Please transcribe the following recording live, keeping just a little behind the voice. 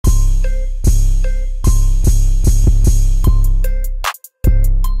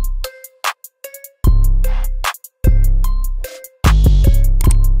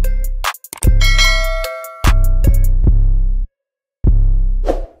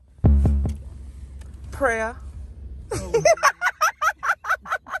prayer. Oh.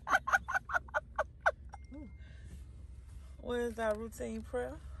 What is our routine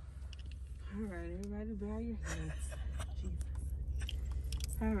prayer? All right, everybody bow your heads. Jesus.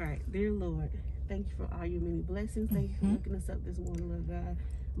 All right, dear Lord, thank you for all your many blessings. Thank you for waking us up this morning, Lord God.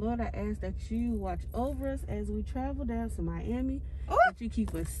 Lord, I ask that you watch over us as we travel down to Miami, that you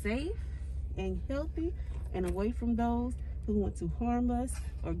keep us safe and healthy and away from those who want to harm us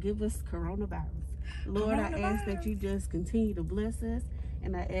or give us coronavirus. Lord, I ask that you just continue to bless us,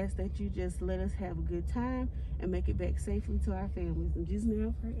 and I ask that you just let us have a good time and make it back safely to our families. In Jesus'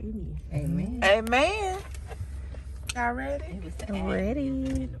 name I pray, amen. Amen. Amen. Y'all ready? It was the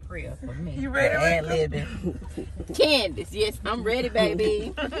Ready. the prayer for me. You ready? Ad-libbing. Candace, yes, I'm ready,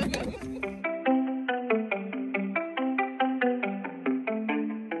 baby.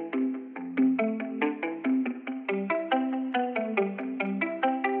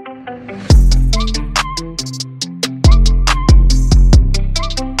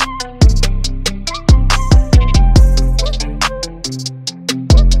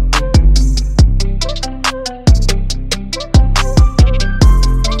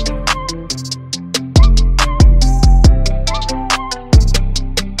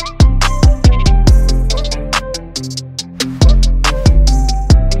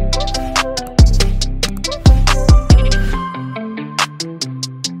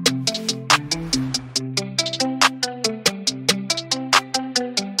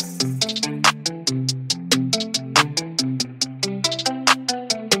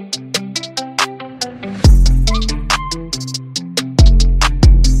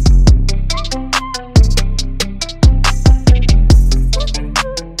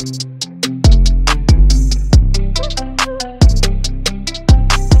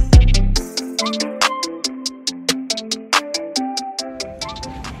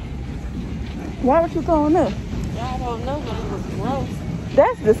 Why would you throwing up? I don't know, but it was gross.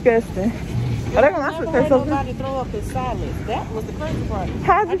 That's disgusting. Are they gonna I never say heard something? nobody throw up in silence. That was the crazy part.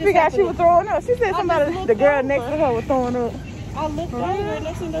 How did you figure out she was throwing up? She said I somebody, just the girl looked next to over. her was throwing up. I looked over and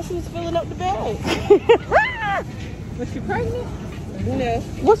next thing you know, she was filling up the bag. Was she pregnant? No,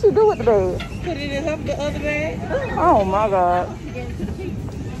 What she do with the bag? put it in the other bag. Oh my God.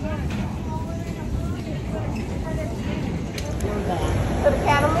 To the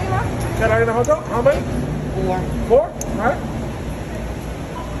Catalina? Catalina Hotel? How many? 4. 4? All right.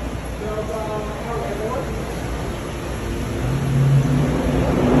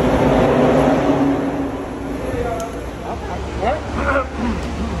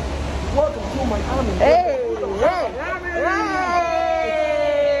 Welcome to Miami. Hey,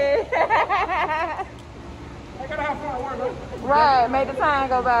 I gotta have fun at work, man. right, made the time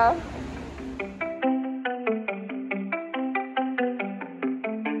go by.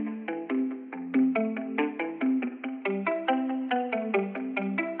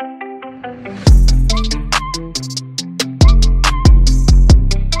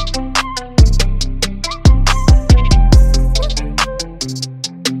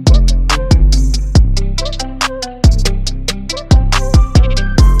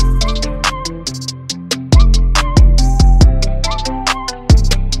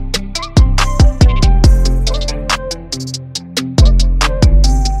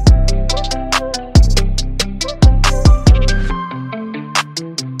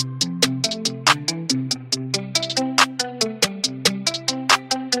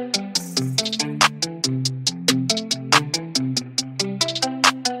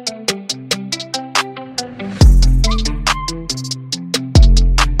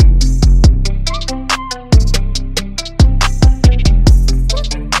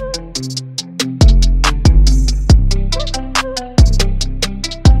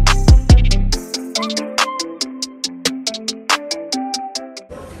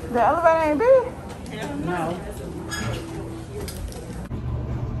 The elevator ain't big. No.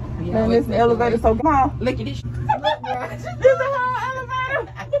 Man, this elevator so small. Look at this. This is a whole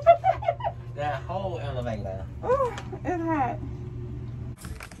elevator. That whole elevator. Ooh, it's hot.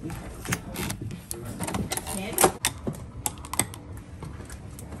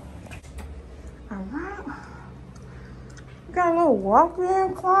 All right. Got a little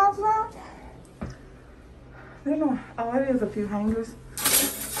walk-in closet. Oh, it is a few hangers.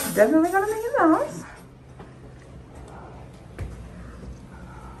 Definitely gonna need those.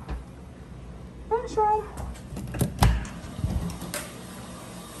 Lunchroom.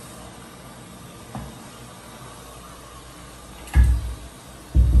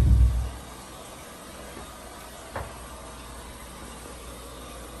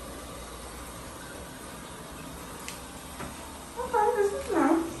 Okay, this is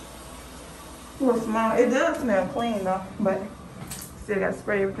nice. A little small. It does smell clean though, but still got to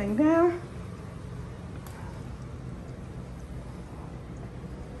spray everything down.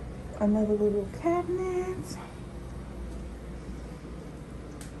 Another little cabinet.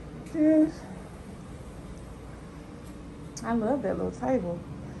 Yes. I love that little table.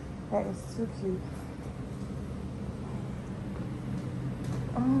 That is too cute.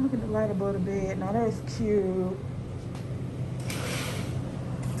 Oh, look at the light above the bed. Now that's cute.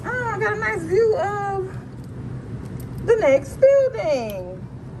 Oh, I got a nice view of the next building.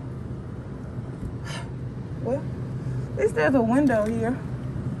 Well, at least there's a window here.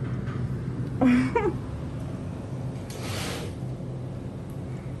 I'm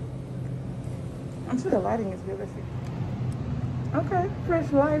sure the lighting is good. Let's see. Okay,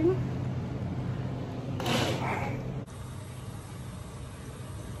 fresh lighting.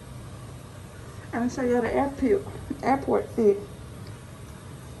 I'm gonna show you the airport fit.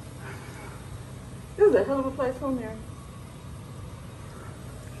 This is a hell of a place home here.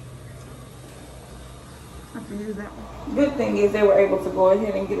 I have to use that one. Good thing is they were able to go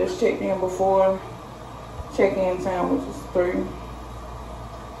ahead and get us checked in before check-in time, which was 3.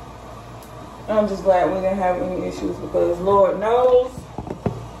 I'm just glad we didn't have any issues because Lord knows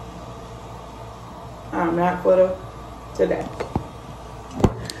I'm not for the today.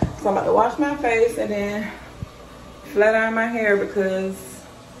 So I'm about to wash my face and then flat iron my hair because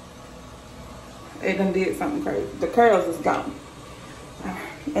it done did something crazy. The curls is gone.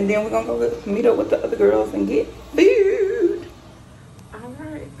 And then we're gonna go meet up with the other girls and get food. All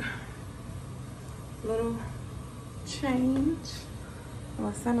right. Little change.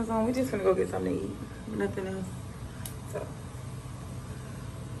 My son is on. We're just gonna go get something to eat. Nothing else. So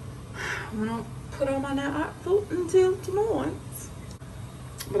I'm gonna put on my night outfit until tomorrow.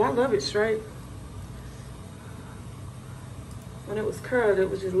 But I love it straight. When it was curled, it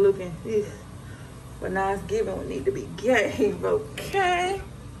was just looking. Ugh. But now it's giving. We need to be gave, okay?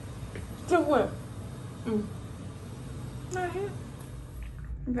 To what? Not here.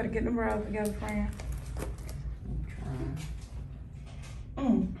 You better get the brows together, friend.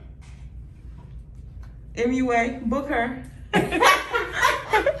 MUA, book her.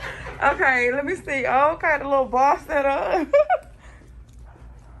 Okay, let me see. Okay, the little bar set up.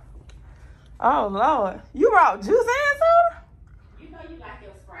 Oh Lord, you brought juice and soda? You know you like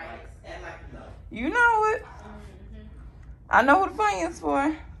your Sprites. That like you know. You know it. I know what the fun is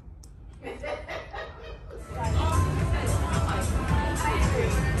for.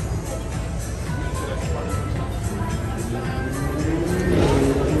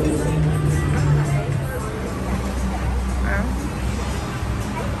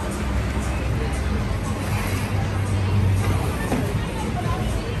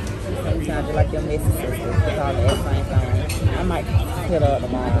 Sometimes you like your messy sister with all the same thing. I might hit her up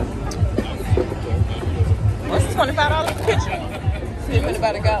tomorrow. What's the $25 picture? See if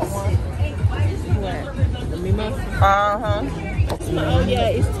anybody got one. What? The memo? Uh-huh. Oh yeah,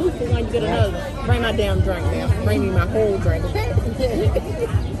 it's 2 for 1. You get another. Bring my damn drink now. Bring me my whole drink, okay?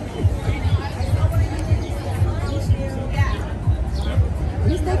 At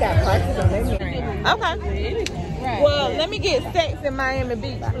least they got prices on their drink. Okay. Right. Well, let me get sex in Miami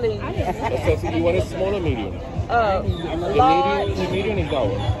Beach, please. So you want a small or medium? Large. The medium is that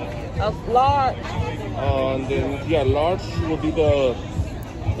one. Large. And then yeah, large will be the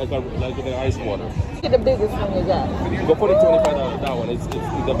like the ice water. Get the biggest one you got. Go for the $25. That one. It's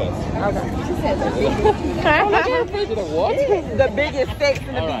the best. Okay. What? The biggest sex in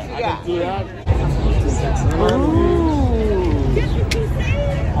the beach you got. I can do that.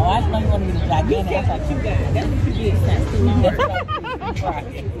 Oh, I thought you wanted me to gigantic. I thought you got. That's what you did.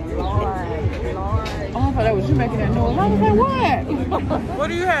 Oh, I thought that was you making that noise. I was like, what? What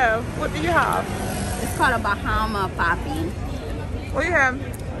do you have? What do you have? It's called a Bahama Poppy. What do you have?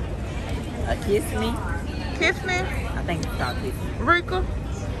 A Kiss Me. Kiss Me? I think it's called Kiss Me. Rika?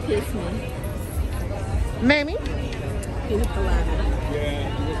 Kiss Me. Mamie? Pina Colada.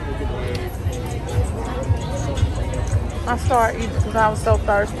 I started eating because I was so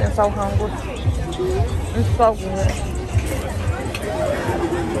thirsty and so hungry. It's so good.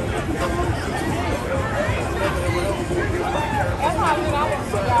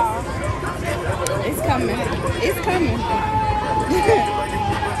 It's coming. It's coming.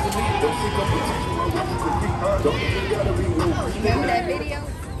 Remember that video?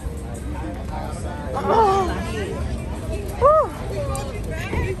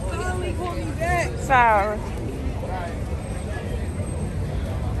 Sorry.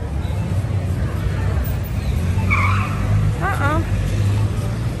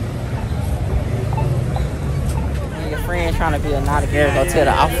 Your friend trying to be a naughty girl. Go tell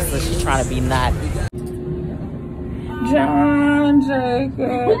the officer she's trying to be naughty. John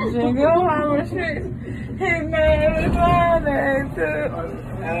Jacob, Jingle Harbor Street. His name is Monday too.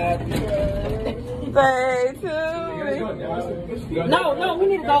 Day two. No, we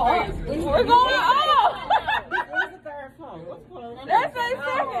need to go up. We're going up. Where's the third floor? What's going on? That's a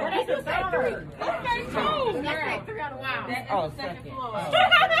second. That's the third. That's a two. That's three on the wall. Oh, second.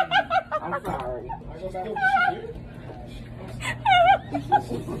 I'm sorry. She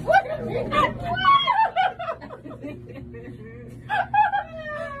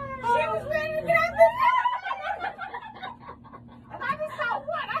was ready to get out the and I just saw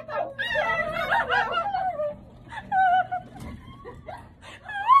what? I thought,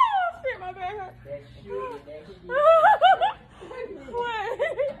 oh, shit, my back hurt.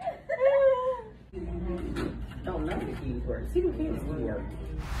 Don't know the keys work. See the keys work.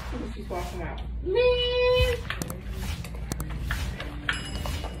 She's walking out. Man.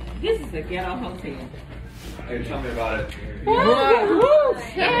 This is a ghetto hotel. Hey, tell me about it. Woo!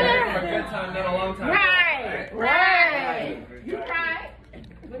 Yeah. A good time, not a long time. Right. You right.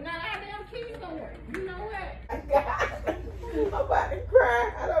 But none of our damn keys don't work. You know what? I'm about to cry.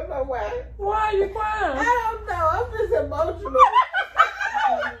 I don't know why. Why are you crying? I don't know. I'm just emotional.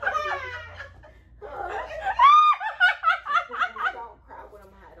 Don't cry when I'm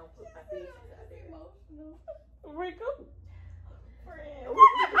high. Don't put my business out there. Emotional. Rico?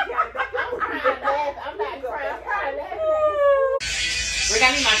 I'm not crying. We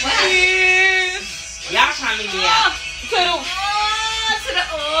got me my class. Y'all trying to meet me out. To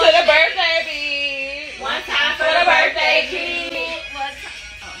the birthday bee. One time For the birthday bee.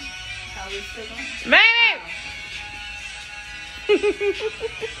 Man.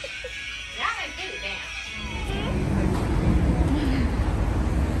 Y'all ain't put it down.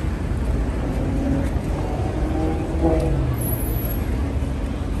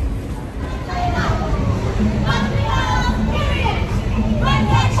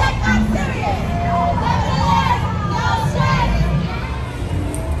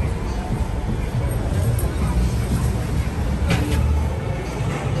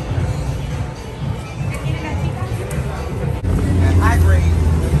 High grade.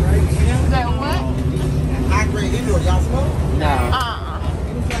 Is that what? High grade indoor. Y'all smoke? No.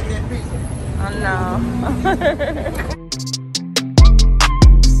 It was like that pizza. I know.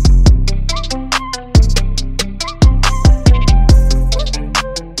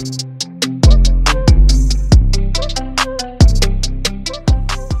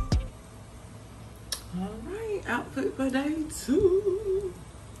 Alright, outfit for day 2.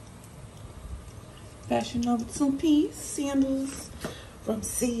 Fashion over 2-piece sandals from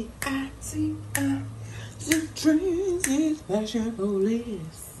CITI. The dreams is fashion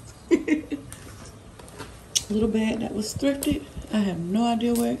police. Little bag that was thrifted. I have no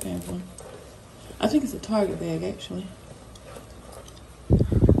idea where it came from. I think it's a Target bag actually.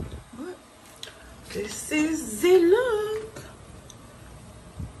 But this is the look.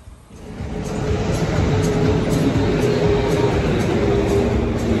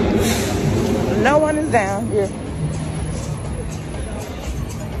 No one is down here.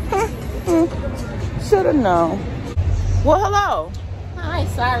 Should have known. Well, hello. Hi,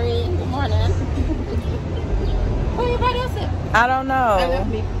 sorry. Good morning. Where everybody else at? I don't know.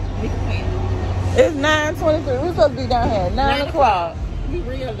 It's 9:23. We're supposed to be down here at 9 o'clock. We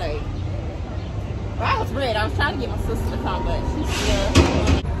real late. Well, I was ready. I was trying to get my sister to come, but she's still.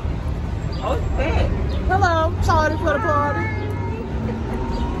 Oh, it's bad. Hello. Tardy for the party.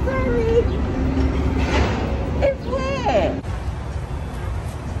 Sorry. It's wet.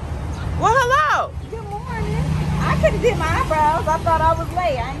 Well, hello. Good morning. I could have did my eyebrows. I thought I was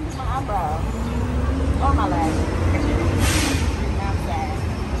late. I ain't did my eyebrows. Or my lashes.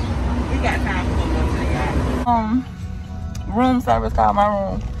 We got time for one thing, Room service called my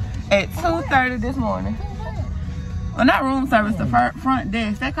room at 2:30 this morning. Well, not room service, the front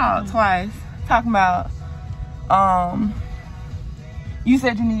desk. They called twice, talking about, you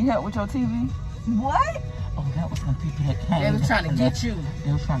said you need help with your TV. What? Oh, that was some people that came. They was trying to get you.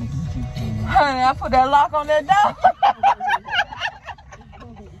 They was trying to get you. Honey, I put that lock on that door.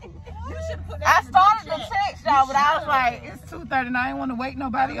 I started to text y'all, but I was like, it's 2:30 and I didn't want to wake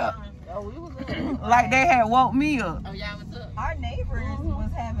nobody up. Oh, we was up. Like they had woke me up. Oh, y'all was up. Our neighbors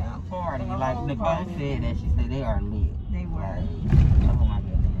was having a Party, like Nicole said that she said they are lit. They were. Oh my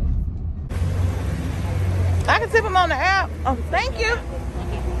goodness. I can tip them on the app. Oh, thank you.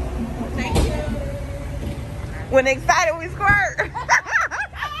 Thank you. When excited, we squirt.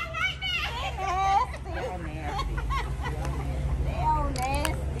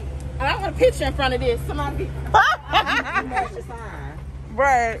 I want to picture in front of this. Somebody.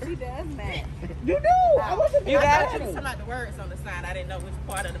 Right. She does match. You do. I wasn't. You got Some of the words on the sign. I didn't know which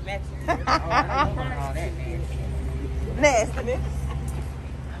part of the match. Nastiness.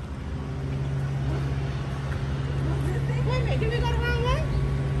 Wait a minute. Did we go the wrong way?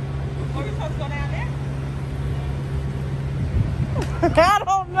 Or we supposed to go down there? I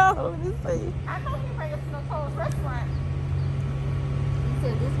don't know. Let me see. I know he bring us to the Cole's restaurant. He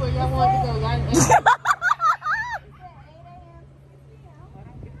said this is where y'all want to go. Y'all.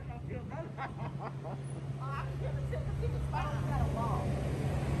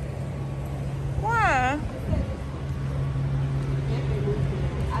 Why?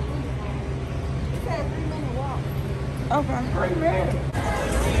 It said 3-minute walk. Okay.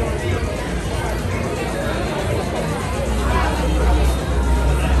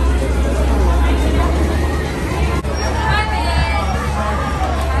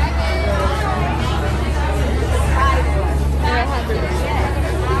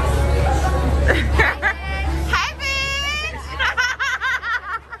 Hi, bitch.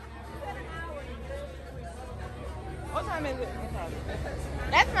 What time is it?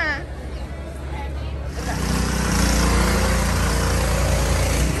 That's fine.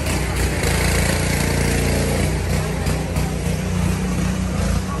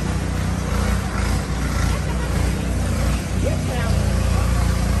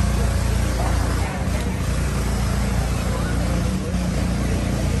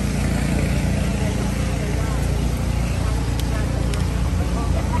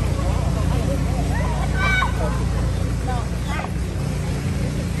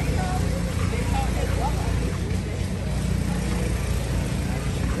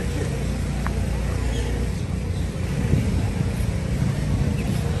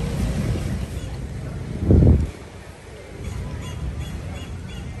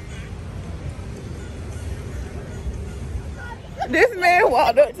 This man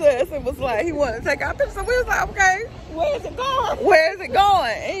walked up to us and was like, he wanted to take our picture. So we was like, okay, Where's it going? where is it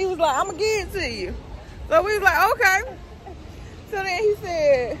going? And he was like, I'm gonna give it to you. So we was like, okay. So then he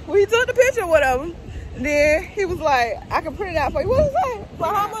said, well, he took the picture or whatever. And then he was like, I can print it out for you. What was that? For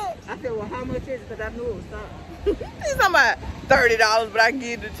how much? I said, well, how much is it? Because I knew it was something. He's talking about $30, but I can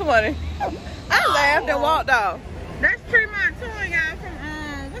give you the 20. I laughed and walked off. That's Tremont Touring, y'all, from,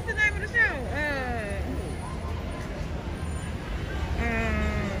 what's the name of the show?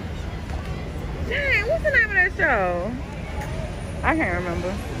 Dang, what's the name of that show? I can't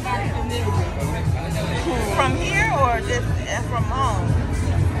remember. From here or just from home?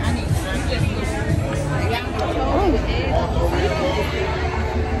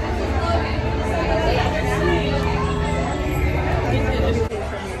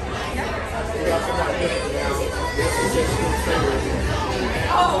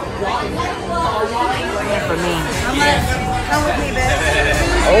 For me. Come with me, babe.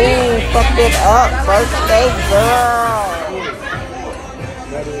 Oh, fucked it up. Birthday girl.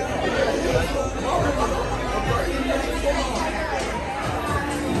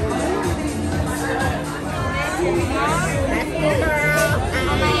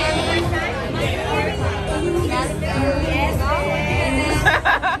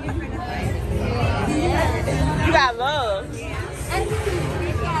 You got love.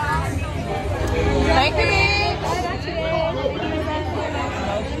 Thank you, bitch.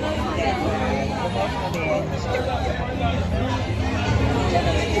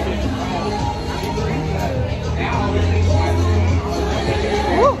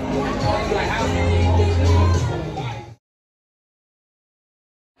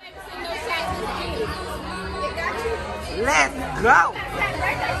 Let's go.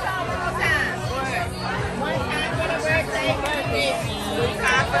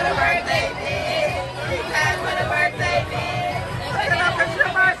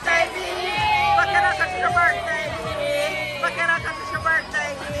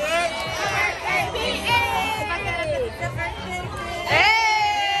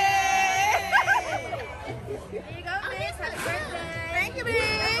 Thank you,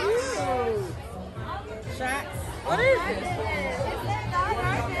 bitch. Shots. What is it?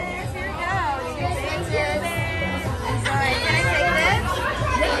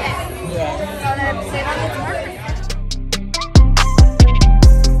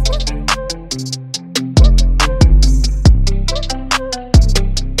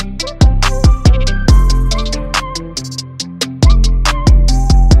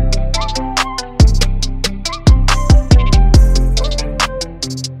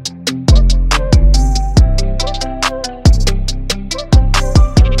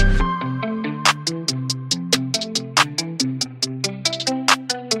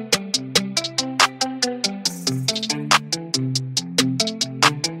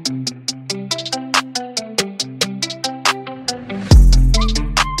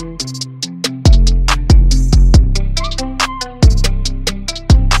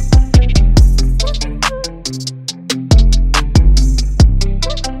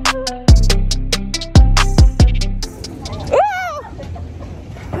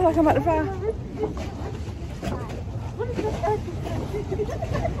 like I'm about to fall.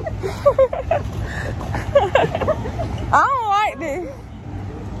 I don't like this.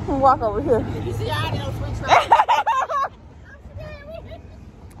 I'm gonna walk over here. You see, I didn't switch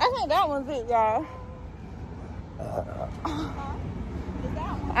I think that one's it, y'all.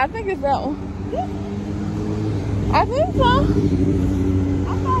 I think it's that one. I think so.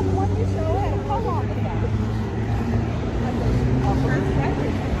 I thought the one you showed had a coat on the side.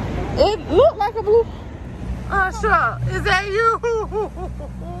 It looked like a blue. Usher, is that you?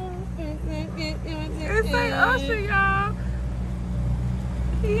 It's like Usher, y'all.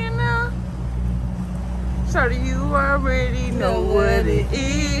 You know. So you already know what it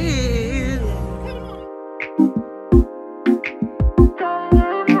is.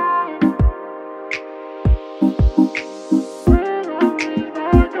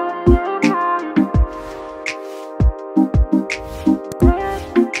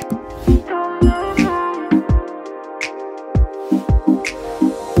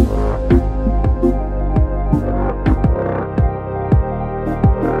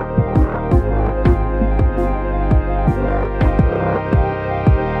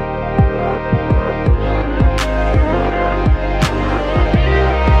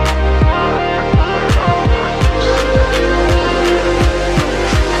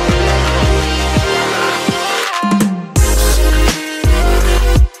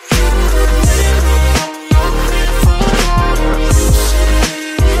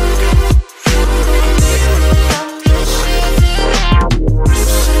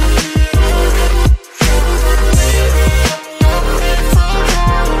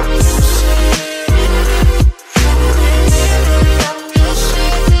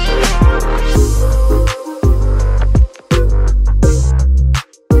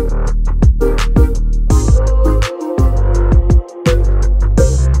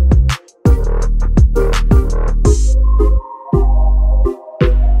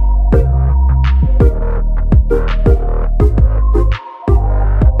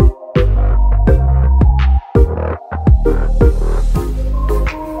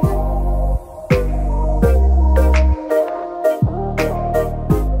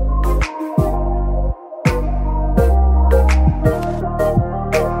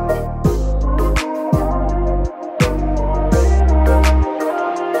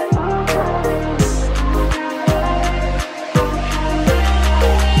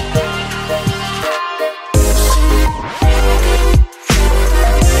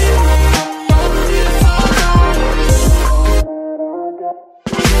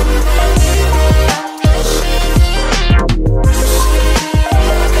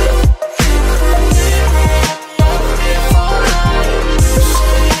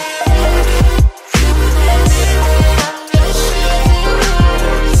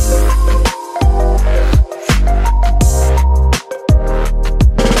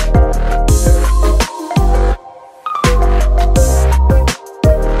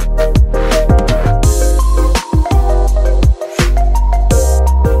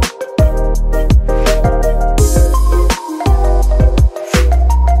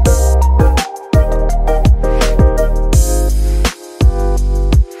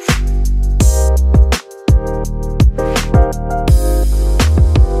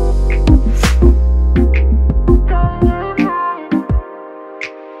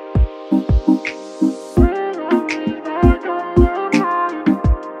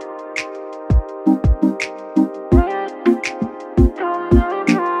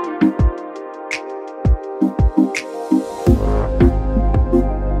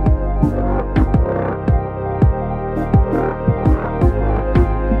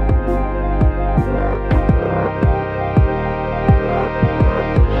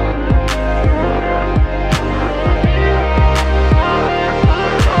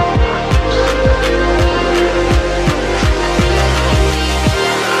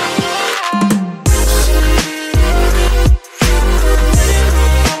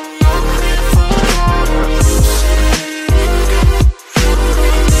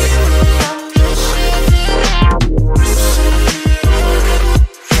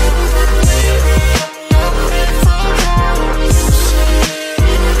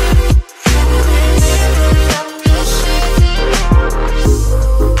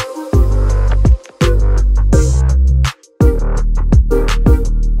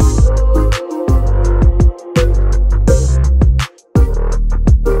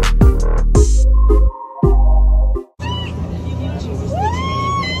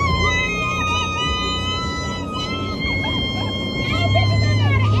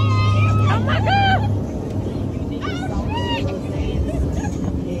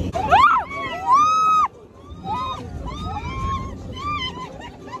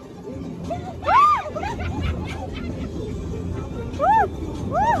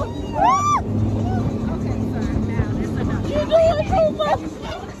 You're doing too much.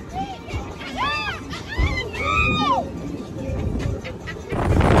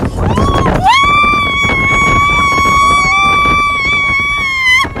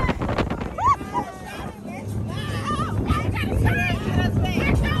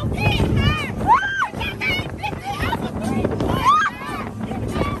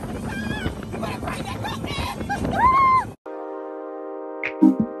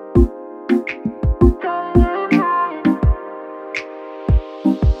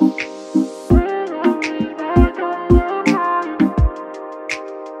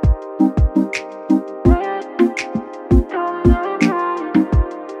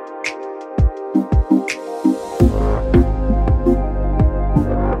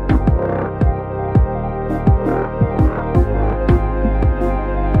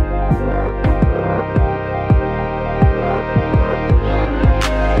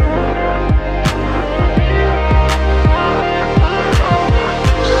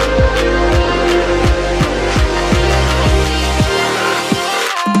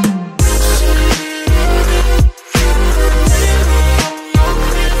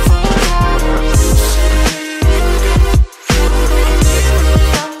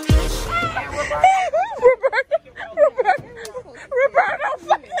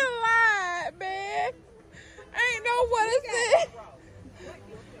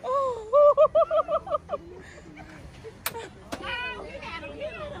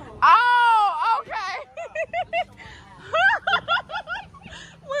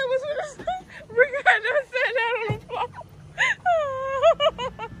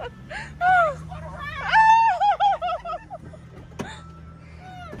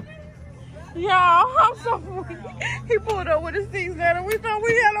 Y'all, I'm so funny. He pulled up with his seats down and we thought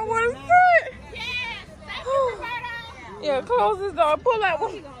we had nowhere to sit. Yeah, close this door. Pull out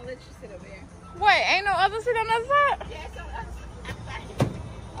one. He gonna let you sit over there. Wait, ain't no other seat on the other side?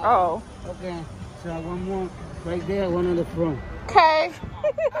 Oh. Okay, so one more right there, one on the front. Okay.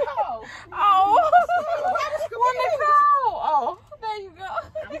 Oh. Oh. One to go. Oh, there you go.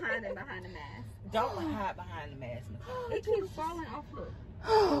 I'm hiding behind the mask. Don't hide behind the mask. It keeps falling off. Look.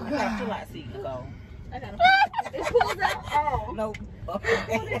 I got you like see Nicole. I gotta. It pulls up. Oh. Nope.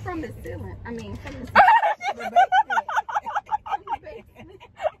 Pulled it from the ceiling. I mean, from the basement.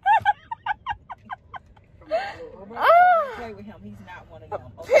 Play with him. He's not one of them.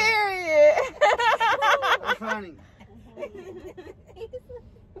 Okay. Period. That's funny.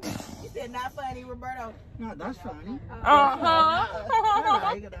 He said not funny, Roberto. No, that's funny. Uh-huh.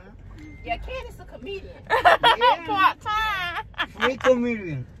 Yeah, Candace a comedian. Part time. Free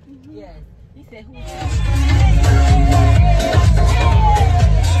comedian. Yes. He said who?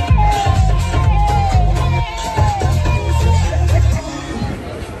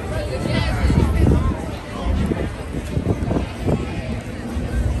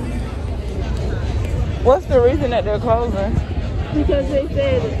 What's the reason that they're closing? Because they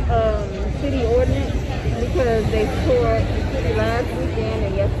said city ordinance, because they tore up the city last weekend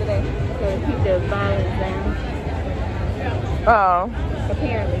and yesterday to keep the violence down. Oh.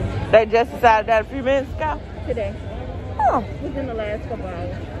 Apparently. They just decided that a few minutes ago? Today. Oh. Within the last couple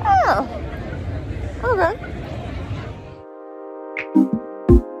hours. Oh. Okay.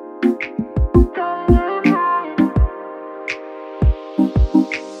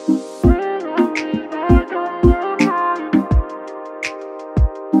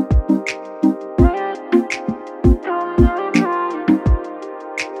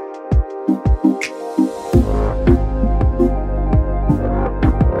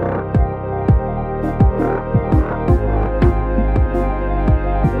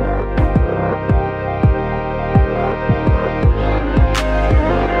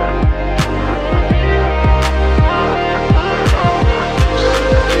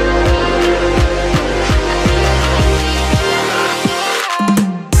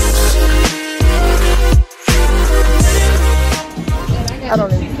 I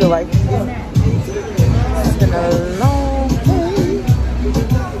don't even feel like it's been a long day.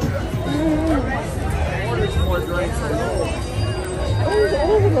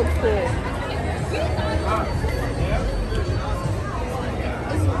 Oh, it looks good.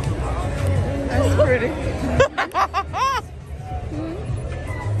 That's pretty.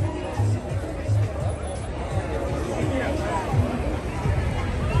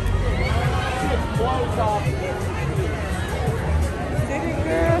 City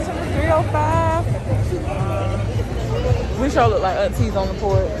girls from the 305. We sure look like aunties on the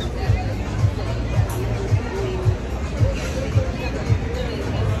porch.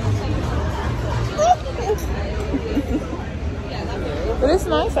 But it's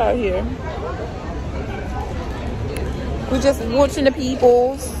nice out here. We just watching the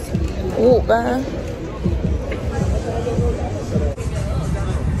peoples walk by.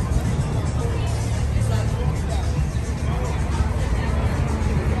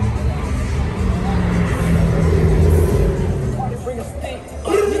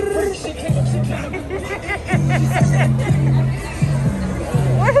 Where did you get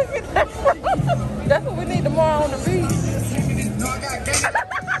that from? That's what we need tomorrow on the beach.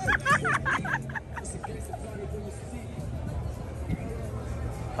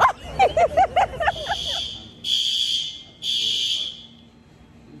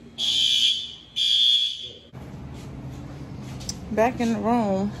 Back in the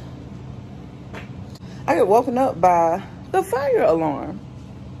room, I get woken up by the fire alarm.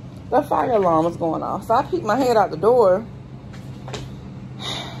 The fire alarm was going off. So I peeked my head out the door.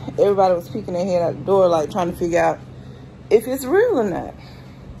 Everybody was peeking their head out the door, like trying to figure out if it's real or not.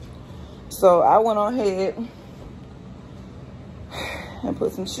 So I went on ahead and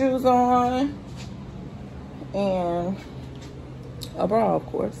put some shoes on and a bra, of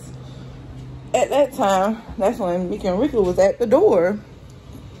course. At that time, that's when Mickey and Ricky was at the door.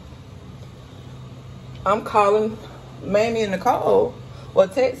 I'm calling Mamie and Nicole, or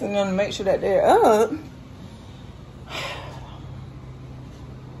texting them to make sure that they're up.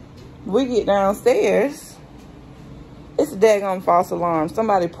 We get downstairs. It's a daggone false alarm.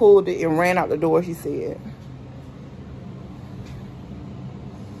 Somebody pulled it and ran out the door, he said.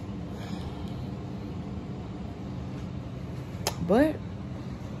 But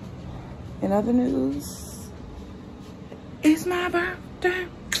in other news, it's my birthday.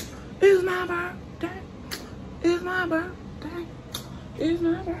 It's my birthday. It's my birthday. It's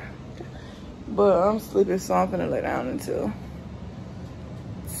my birthday. But I'm sleeping, so I'm gonna lay down until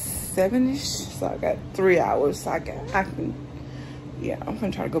 7-ish. So I got 3 hours. So I can, yeah, I'm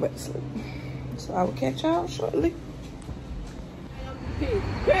gonna try to go back to sleep. So I will catch y'all shortly.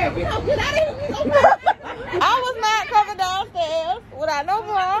 I was not coming downstairs without no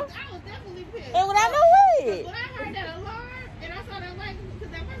bra. I was definitely pissed. And without no wig. When I heard that alarm and I saw that light,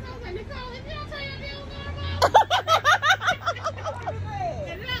 because at first I was like, Nicole, if you don't turn your damn alarm off.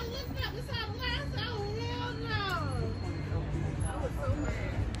 And then I looked up and saw the light. I said, oh, hell no. I was so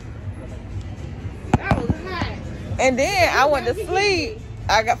mad. I was hot. And then I went to sleep.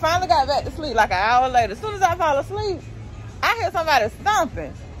 I finally got back to sleep like an hour later. As soon as I fall asleep, I hear somebody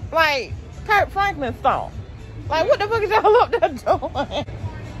stomping. Like Kurt Franklin stomp. Like, what the fuck is y'all up there doing?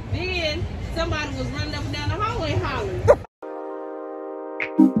 Then somebody was running up and down the hallway hollering.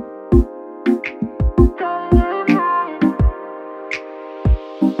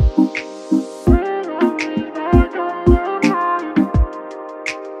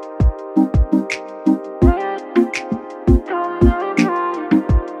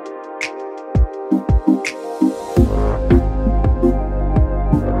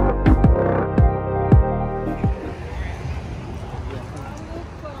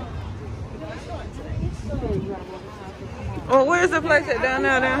 Well, where's the place at down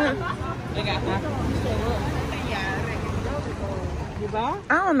there, down here?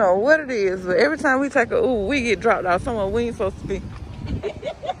 I don't know what it is, but every time we take a we get dropped out somewhere we ain't supposed to be.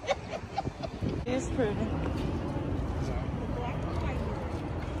 It's pretty.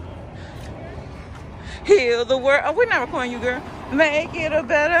 Heal the world. Oh, we're not recording you, girl. Make it a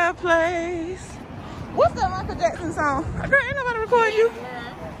better place. What's that Michael Jackson song? Girl, ain't nobody recording you.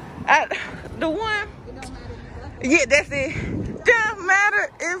 The one. Yeah, that's it. Don't matter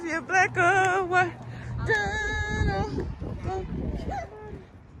if you're black or white.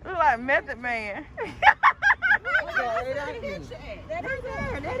 Look like Method Man. That is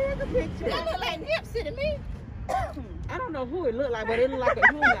her. That is a picture. That look like Nipsey to me. I don't know who it looked like, but it looked like a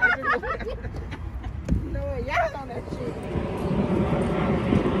human. I just No, y'all on that shit.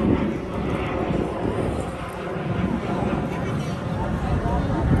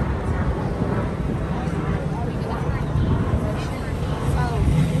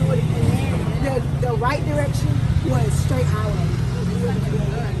 The right direction was straight our way.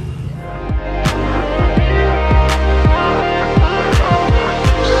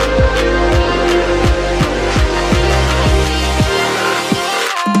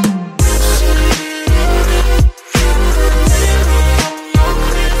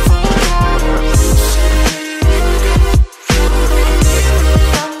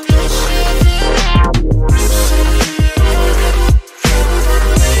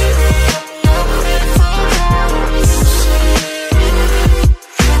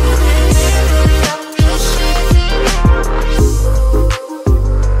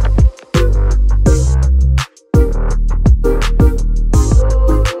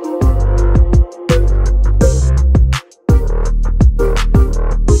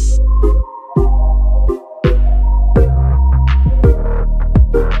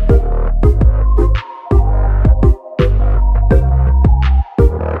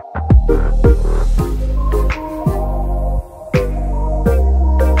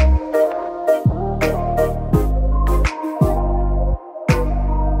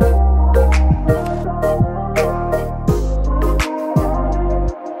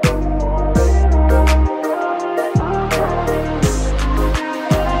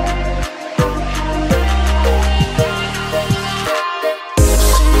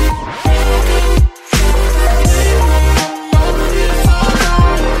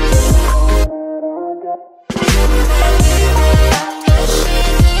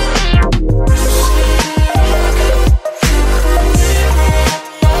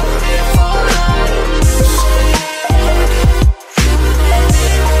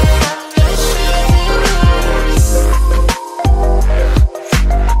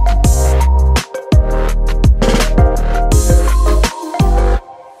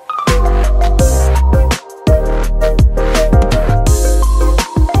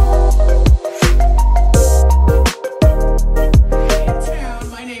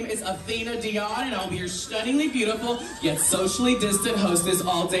 yet socially distant hostess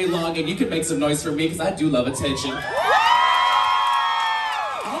all day long, and you can make some noise for me because I do love attention. All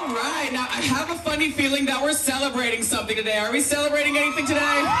right, now I have a funny feeling that we're celebrating something today. Are we celebrating anything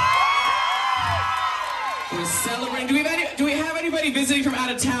today? We're celebrating. Do we have anybody visiting from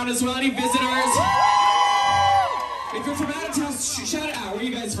out of town as well? Any visitors? If you're from out of town, shout it out. Where are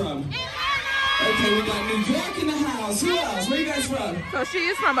you guys from? Okay, we got New York in the house. Who else? Where are you guys from? So she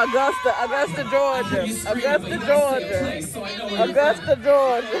is from Augusta, Georgia. Augusta, Georgia. Augusta,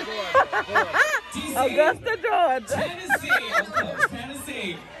 Georgia. Augusta, Georgia. Tennessee. Of course,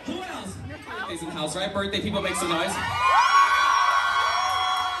 Tennessee. Who else? Birthdays in the house, right? Birthday people make some noise.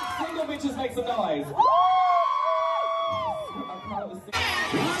 Single bitches make some noise.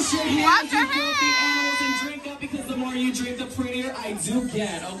 Wash your hands, you filthy animals, and drink up, because the more you drink, the prettier I do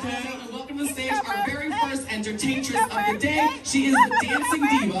get, okay? And welcome to the stage, our very first entertaintress of the day. She is the dancing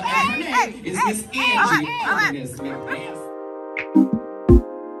diva, and her name is Miss Angie Ernest McMahon.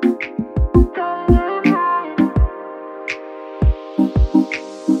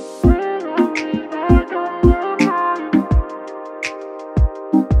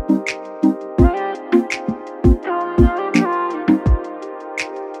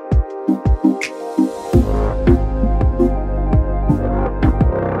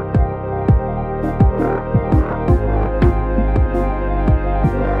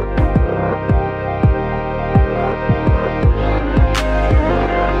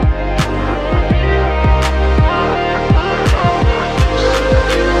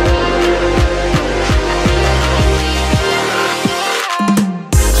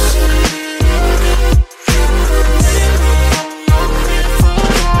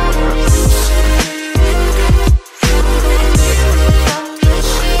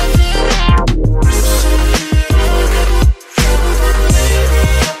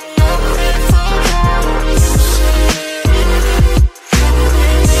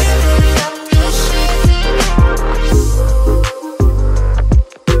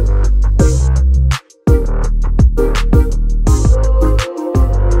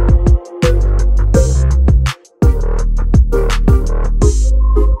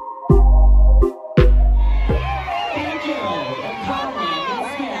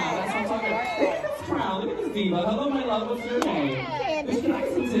 Hello, my love. What's your name? Candace. Can I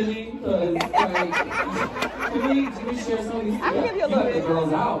continue? Because, can we share some of these? I can give you a little bit. The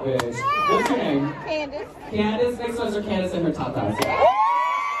girls out, bitch. What's your name? Candace. Candace. Next one's her Candace and her top guys. Where are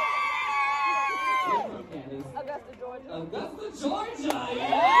you from, Candace? Augusta, Georgia. Augusta, Georgia.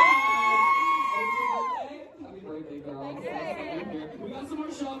 Yeah. Happy birthday, girl. We got some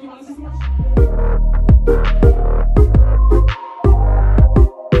more show. If you want to see some more show.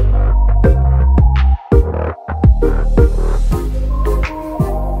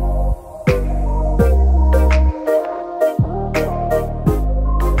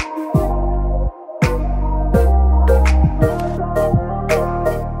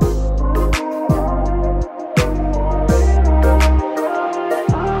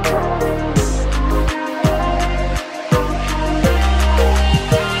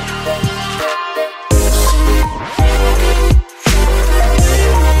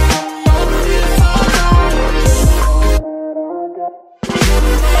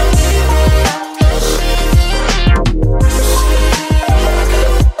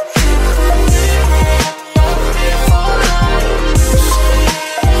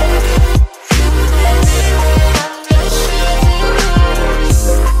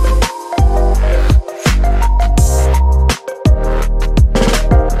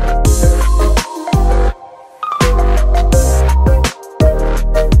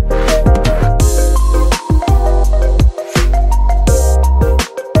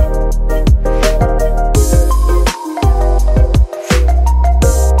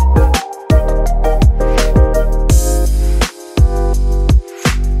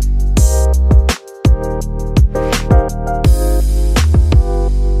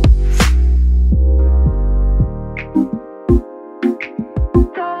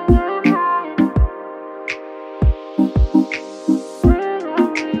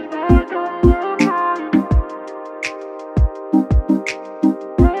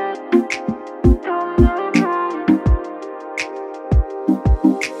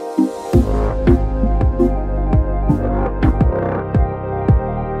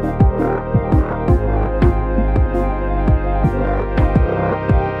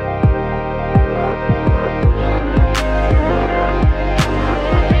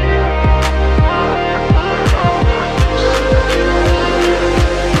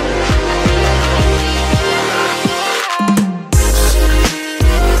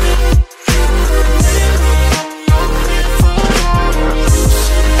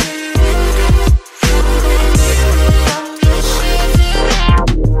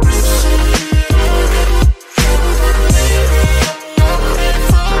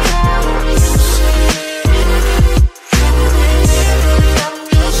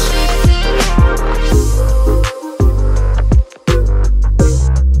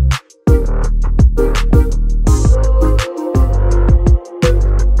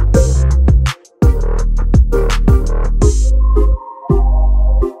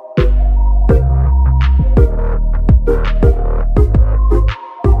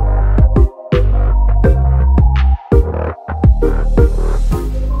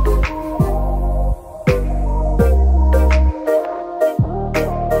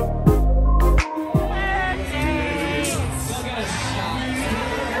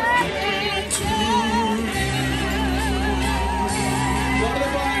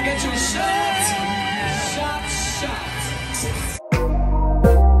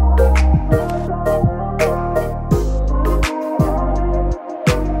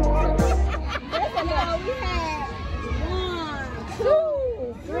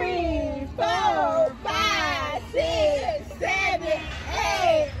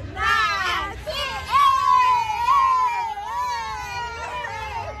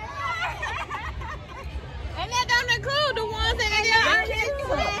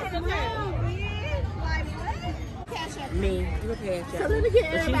 So let me get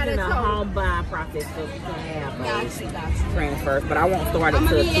everybody She's in a home buying process, so she can have transfers. But I won't start it till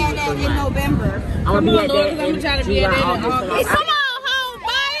 2 to 3 months. in November. I'm gonna be at that in July, August. Come on, home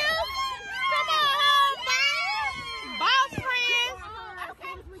buyers. Come on, home buyers. Boss friends.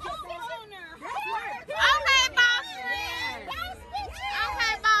 Okay, boss friends.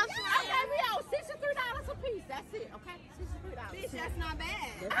 Okay, boss friends. Okay, we owe $63 a piece. That's it, okay? $63. Bitch, that's not bad.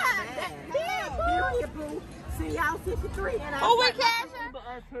 Period, boo. See y'all 63 and Who we cashing?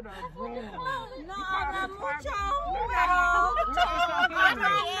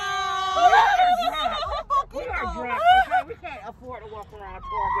 We are drunk, okay? We can't afford to walk around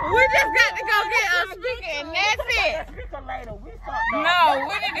Target. We just got to go get a speaker and that's it. Speaker later. No,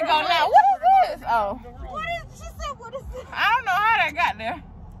 we need to go now. What is this? Oh. What is, she said, what is this? I don't know how that got there.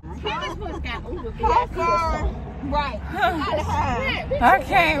 Right. I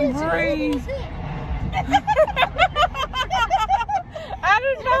can't breathe. I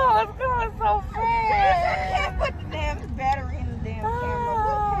didn't know it was going so fast. Can't put the damn battery in the damn camera.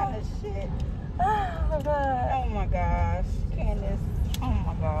 What kind of shit? Oh, God. Oh my gosh. Candace. Oh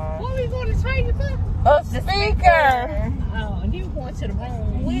my gosh. What are we going to trade you for? A speaker. Oh, and you going to the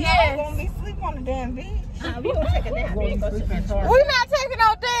room. We Yes. all gonna be sleep on the damn beach. We gonna take a nap. We ain't gonna sleep in Target. We're not taking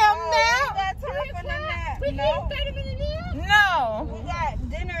no damn We nap. got time for the nap. We No. need 30 minutes in. No. We got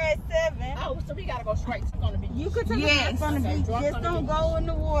dinner at 7. Oh, so we gotta go straight on the beach. You could take a Yes. nap on the beach. Drunk Just on the don't beach. go in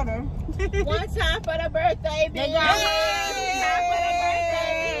the water. One time for the birthday, baby. got- One time for the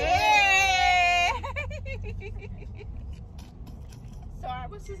birthday. Sorry,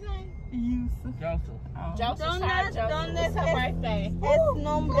 what's his name? Joseph. Joseph. Don't Sorry, let- don't Joseph. It's let her that- birthday. Es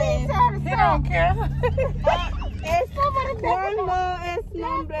nombre. He don't care. Es cuando es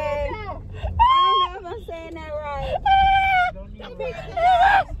nombre. I don't know if I'm saying that right. Don't be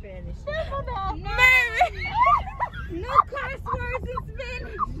Spanish. Baby. No curse words in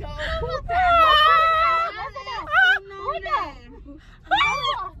Spanish. No.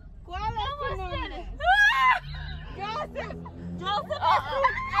 ¿Cuál es su nombre? Joseph. Joseph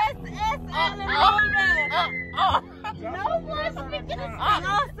es el nombre. No more speaking in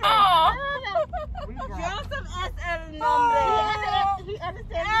Spanish. Joseph es el nombre. He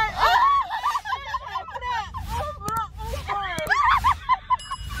understands.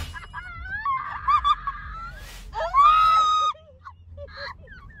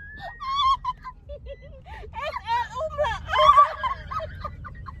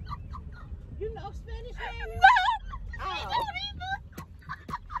 You know Spanish, man?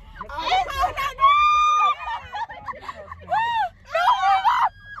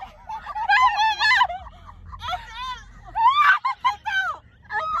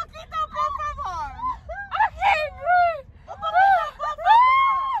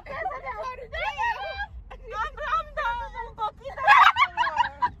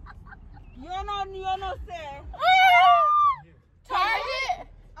 Yo no sé. Target.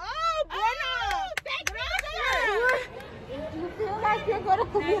 Oh, you feel like you're going to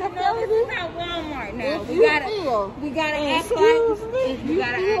commit a felony? This is not Walmart now. We gotta act like if you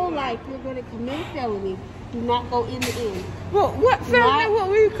feel like you're going to commit a felony, do not go in the end. Well, what felony will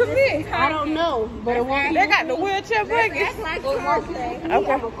we commit? I don't know, but it won't. They got the wheelchair buggy. Act like okay. Okay. I'm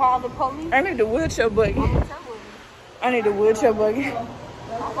gonna call the police. I need the wheelchair buggy. I'm gonna tell them. I need the wheelchair buggy.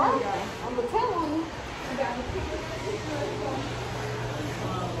 I'm gonna tell them.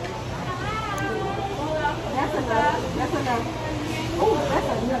 That's enough. That's enough. Oh,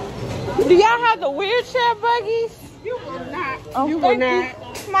 that's enough. Do y'all have the wheelchair buggies? You will not. Oh, You will thank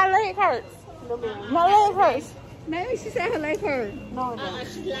not. you. My leg hurts. No, ma'am. My leg hurts. Maybe she said her leg hurt. No, no.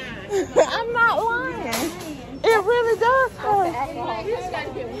 She's lying. I'm not lying. It really does hurt. You just gotta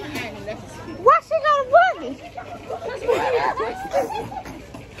get one item. That's Why she got a buggy?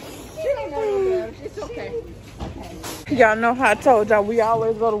 She don't know. It's okay. Y'all know how I told y'all we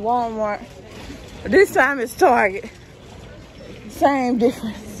always go to Walmart. This time it's Target. Same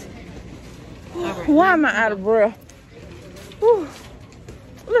difference. Why am I out of breath? Whew.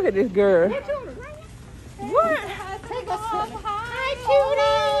 Look at this girl. What? Take a sip. Hi,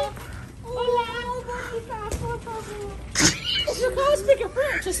 cutie. You can't speak in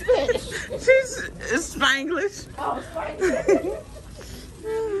French or Spanish. She's Spanglish. Oh, Spanish.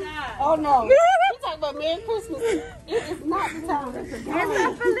 Oh no. You talking about Merry Christmas. It is not the time. It's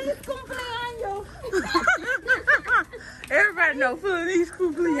feliz cumpleaños. Everybody know Feliz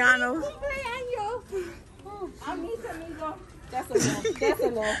Cumpleaños. Cumpleaños. Amita, amigo. That's enough. That's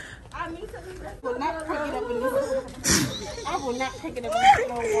enough. Amita, amigo. I will not pick it up in this. I will not pick it up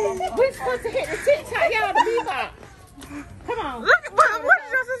in this. We're supposed to hit the TikTok, y'all, the bebop. Come on. Look, what did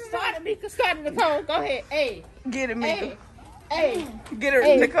your sister say? Start at Mika, start at Nicole. Go ahead. Hey. Get it, Mika. Hey. Hey. Get her,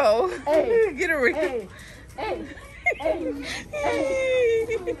 Hey. Nicole. Hey. Get her, Rick. Hey. Hey. Hey.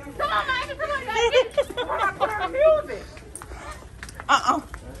 Come on, baby. Come on, baby. Put on music.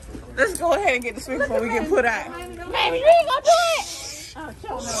 Let's go ahead and get the sweet before we get put out. Baby, you ain't gonna do it. Oh,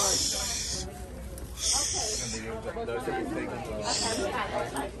 show no.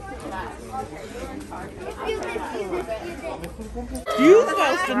 You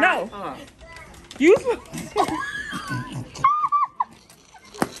supposed to know. You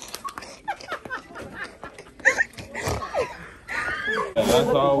That's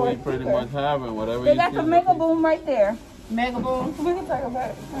all we pretty much have, and whatever you That's a choose. mega boom right there. Mega boom. We can talk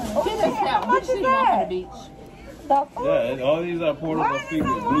about it. She just got what you want on the beach. Yeah, and all these are portable speakers,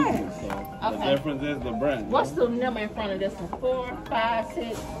 Bluetooth. So the difference is the brand. What's the number in front of this one? 4, 5, 6.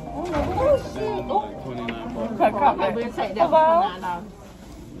 Like 29 bucks. Okay, we'll take that for $9.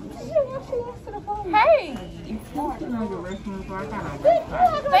 Hey. Thank you. Front of the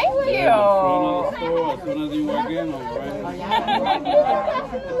store, as soon as you walk in,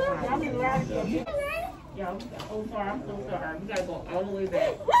 right? Y'all, so far, I'm so sorry. We gotta go all the way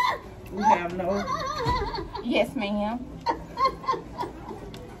back. We have no. Yes, ma'am.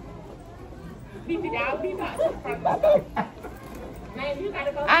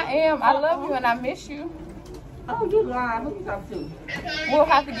 I am. I love you and I miss you. Oh, you lying. Who you talk to? We'll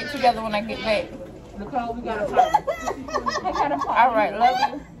have to get together when I get back. Nicole, we gotta talk. All right, love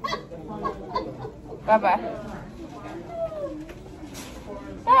you. Bye-bye.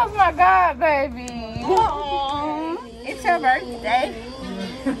 That was my God, baby. Aww. It's her birthday.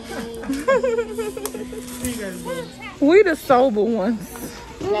 We the sober ones.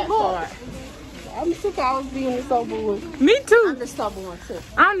 That part. I'm sick of always being the sober one. Me too. I'm the sober one too.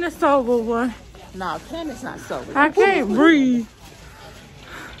 I'm the sober one. No, Candace's not sober. I can't breathe.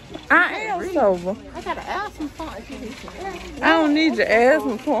 I am sober. I got an asthma pump if you need to. I don't need your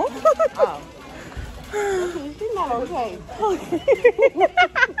asthma pump. Oh. She's not okay.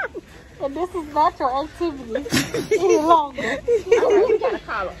 And this is not your activity any longer. We gotta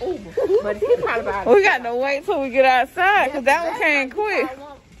call an Uber. But he probably about We got to wait till we get outside because that one came quick.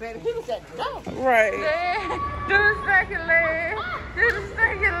 Baby, he was at the door. Right. Do the second leg. Do the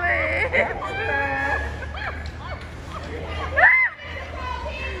second leg.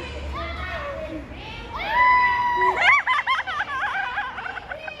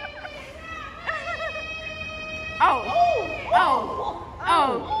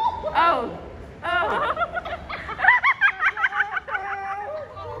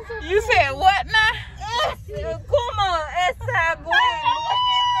 You said what now? Come on, essa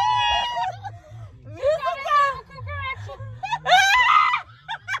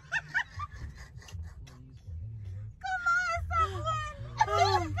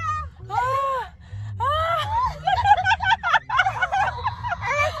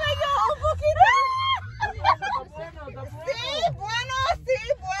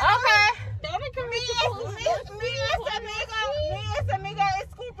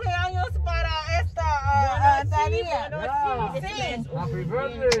Happy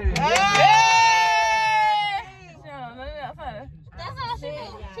birthday! That's all she did.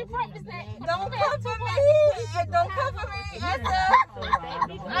 She practiced that. Don't cover me. Don't cover me.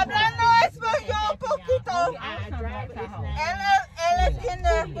 Hablando español poquito. Él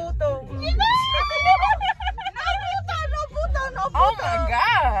entiende puto. No puto. Oh my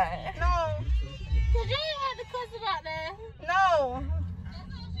God. No. Cause you ain't had to cuss about that. No.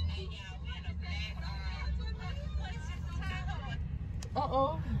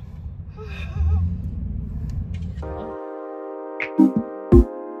 Uh-oh.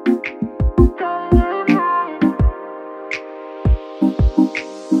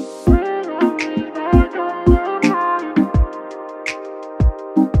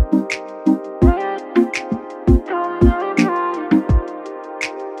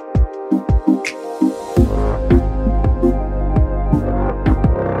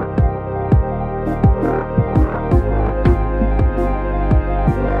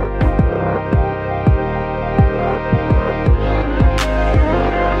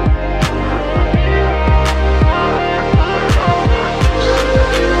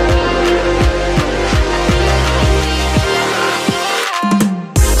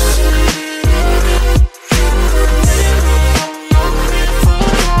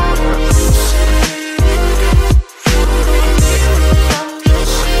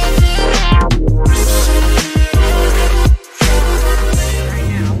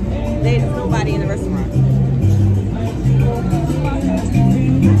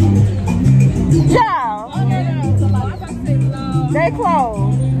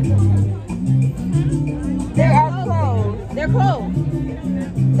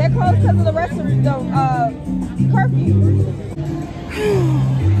 because of the rest of the curfew.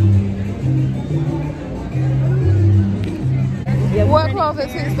 Yeah, What closed at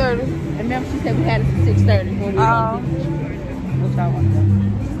 6:30? And remember she said we had it at 6:30. What y'all want to do?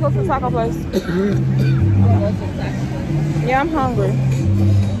 Go to the taco place. Yeah, I'm hungry.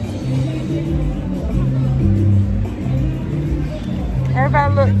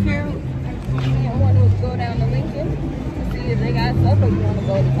 Everybody look cute. You want to go down to Lincoln to see if they got stuff, or you want to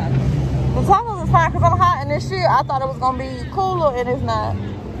go to Taco? The tacos is fine because I'm hot in this shit. I thought it was going to be cooler and it's not.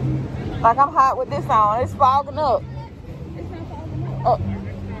 Like I'm hot with this on. It's fogging up. It's not fogging up. Oh,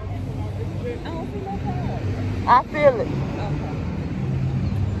 I don't see no fog. I feel it.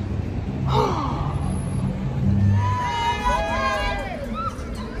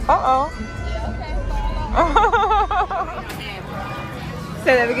 Uh-oh.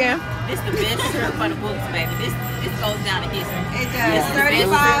 Say that again. This the best trip for the books, baby. This goes down to history. It does.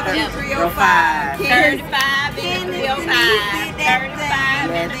 35 and 305. 35 and 305. 35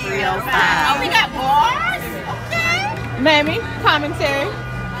 and 305. Oh, we got bars? Okay. Mammy, commentary.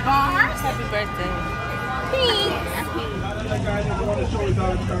 Bars? Happy birthday.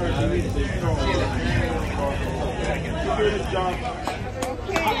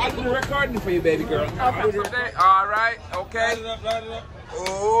 I'll do the recording for you, baby girl. Okay. All right. Okay.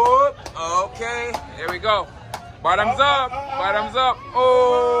 Oh, okay. There we go. Bottoms up. Bottoms up.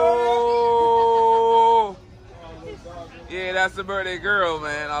 Oh. Yeah, that's the birthday girl,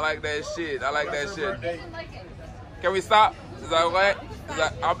 man. I like that shit. I like that shit. Can we stop? Is that okay?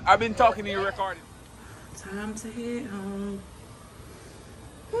 I've been talking to you recording. Time to head home.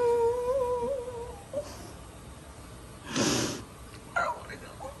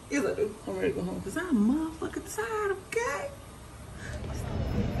 Yes, I do. I'm ready to go home because I'm motherfucking tired, okay?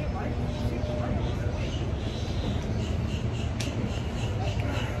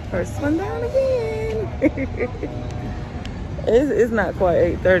 First one down again. It's not quite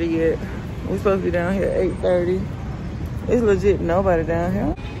 8:30 yet. We're supposed to be down here at 8:30. It's legit nobody down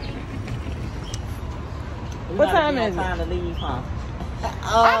here. What time is it? Time to leave, huh?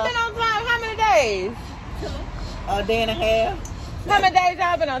 I've been on time how many days? A day and a half. How many days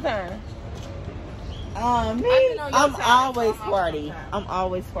y'all been on time? Me? I'm always sporty. I'm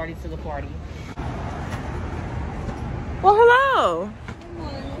always sporty to the party. Well, hello.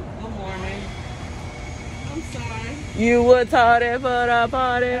 Good morning. I'm sorry. You were tardy for the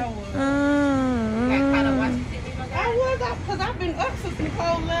party. I was, because I've been up since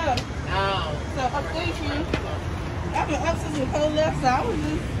Nicole left. Oh. So, thank you. I've been up since Nicole left, so I was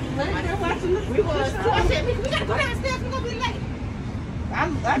just laying there watching the show. So I said, we gotta go downstairs, we're gonna be late. I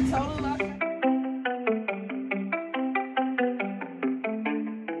told her.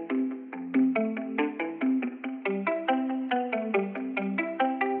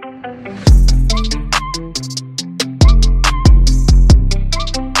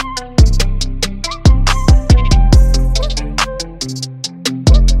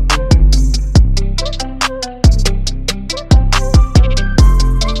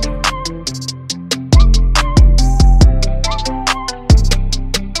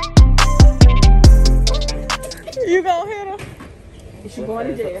 You gonna hit her? She going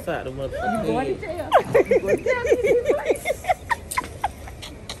to jail. You going to jail.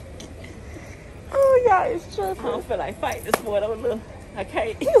 Oh, y'all is tripping. I don't feel like fighting this morning. I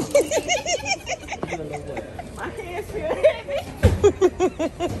can't. My hands feel heavy.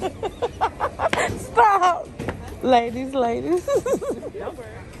 Stop. Ladies.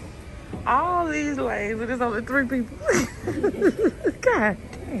 All these ladies, but there's only 3 people. God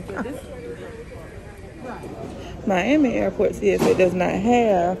damn. Miami Airport CFA does not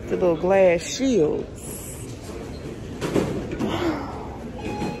have the little glass shields.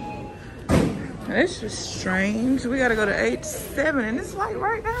 It's just strange. We gotta go to 8-7 and it's like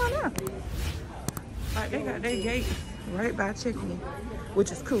right down there. Like they got their gate right by check-in,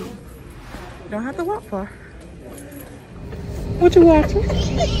 which is cool. Don't have to walk far. What you watching?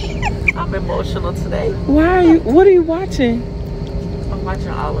 I'm emotional today. What are you watching? I'm watching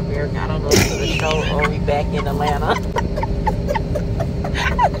All American. I don't know if it's the show or we back in Atlanta.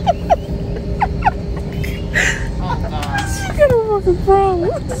 Oh God. She got a fucking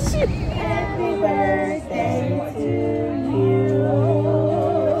problem.